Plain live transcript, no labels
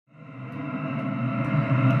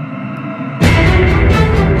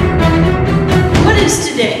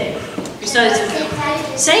So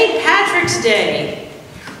it's St. Patrick's Day.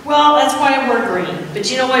 Well, that's why I wore green. But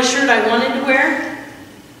you know what shirt I wanted to wear?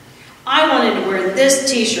 I wanted to wear this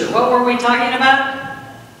t-shirt. What were we talking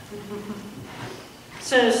about? It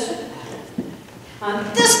says, I'm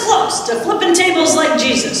this close to flipping tables like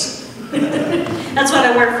Jesus. That's what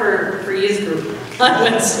I wear for youth group on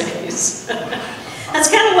Wednesdays. That's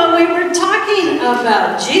kind of what we were talking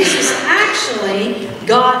about. Jesus actually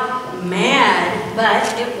got mad, but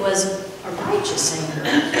it was a righteous anger.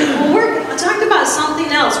 Well, I talked about something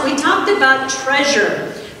else. We talked about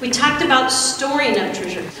treasure. We talked about storing up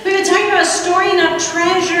treasure. We've been talking about storing up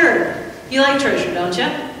treasure. You like treasure, don't you?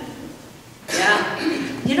 Yeah.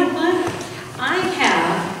 You know what? I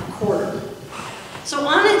have a quarter. So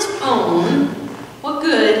on its own, what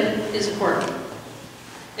good is a quarter?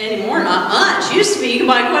 Anymore, not much. Used to be you could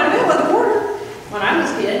buy quite a bit with a quarter when I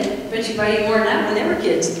was a kid. But you buy even more than that when they were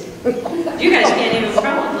kids. You guys can't even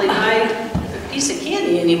probably buy a piece of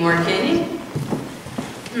candy anymore, can you?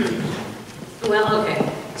 Well, okay.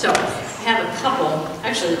 So I have a couple.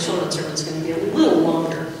 Actually, the children's sermon's going to be a little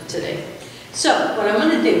longer today. So what I'm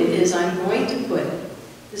going to do is I'm going to put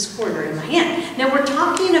this quarter in my hand. Now we're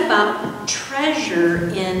talking about treasure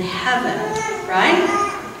in heaven, right?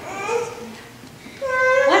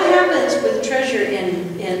 What happens with treasure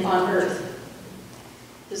on earth?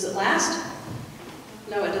 Does it last?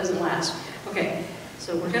 No, it doesn't last. Okay,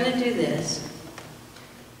 so we're going to do this.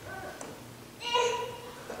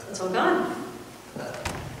 It's all gone.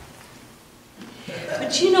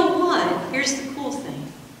 But you know what? Here's the cool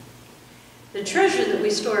thing. The treasure that we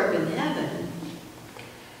store up in heaven.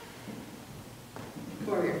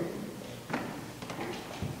 Come over here.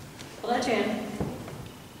 Hold that hand.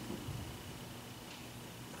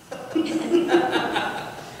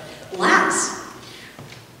 Lasts.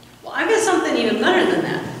 Well, I've got something even better than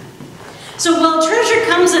that. So while treasure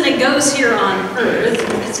comes and it goes here on earth,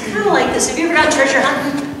 it's kind of like this. Have you ever gone treasure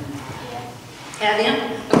hunting? Have you?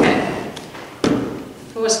 Okay.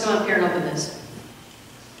 Who wants to come up here and open this?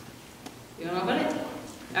 You want to open it?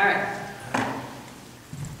 All right.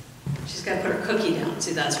 She's got to put her cookie down.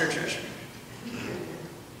 See, that's her treasure.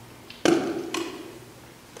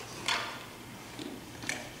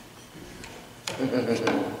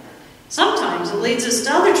 Sometimes it leads us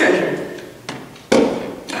to other treasure.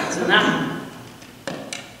 So now,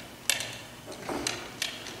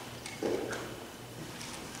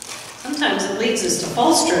 sometimes it leads us to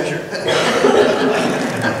false treasure.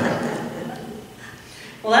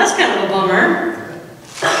 Well, that's kind of a bummer.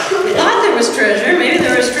 We thought there was treasure. Maybe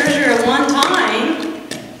there was treasure at one time.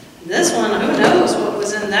 This one, who knows what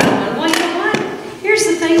was in that one? Well, you know what? Here's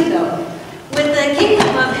the thing, though. With the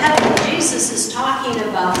kingdom of heaven, Jesus is talking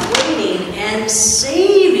about waiting and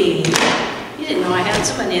saving. You didn't know I had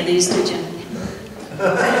so many of these, did you?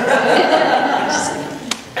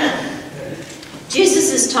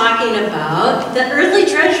 Jesus is talking about the earthly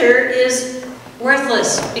treasure is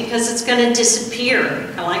worthless because it's going to disappear,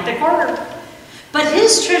 kind of like the quarter. But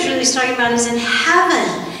his treasure that he's talking about is in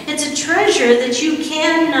heaven. It's a treasure that you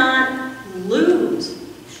cannot lose.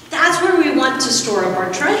 That's where we want to store up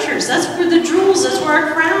our treasures. That's where the jewels, that's where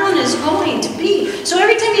our crown is going to be. So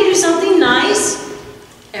every time you do something nice,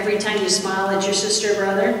 every time you smile at your sister or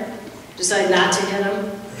brother, decide not to hit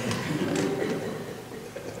them.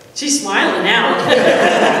 She's smiling now.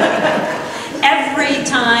 Every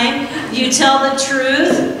time you tell the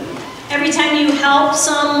truth, every time you help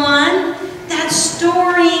someone, that's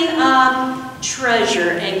storing up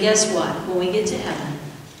treasure. And guess what? When we get to heaven,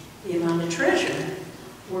 the amount of treasure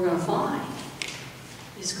we're going to find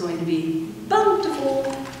is going to be bountiful.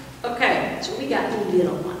 Okay, so we got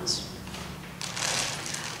little ones.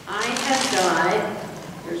 I have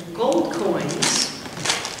got, there's gold coins.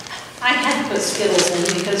 I had to put Skittles in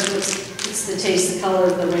because it's the taste, the color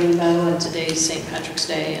of the rainbow, and today's St. Patrick's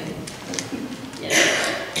Day, and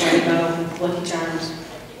rainbow, Lucky Charms.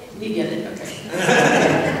 You get it,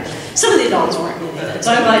 okay. Some of the adults weren't getting it,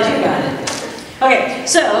 so I'm glad you got it. Okay,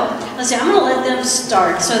 so let's see, I'm going to let them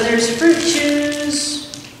start. So there's fruit chews,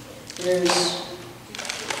 there's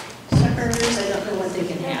suckers, I don't know what they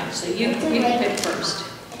can have. So you can pick first.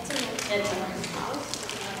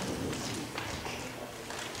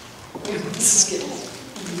 Skittles.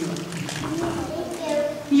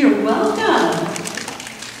 You're welcome.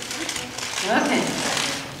 Okay.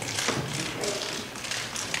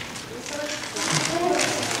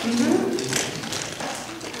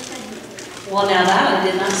 Well, now that I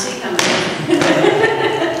did not see coming.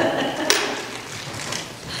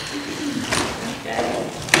 Okay.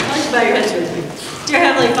 Why don't you bow your heads with me? Dear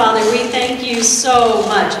Heavenly Father, we thank you so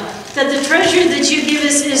much that the treasure that you give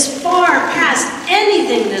us is far past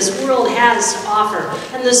anything this world has to offer,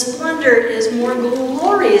 and the splendor is more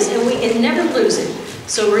glorious, and we can never lose it.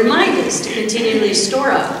 So remind us to continually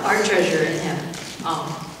store up our treasure in heaven.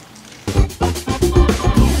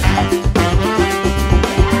 Amen.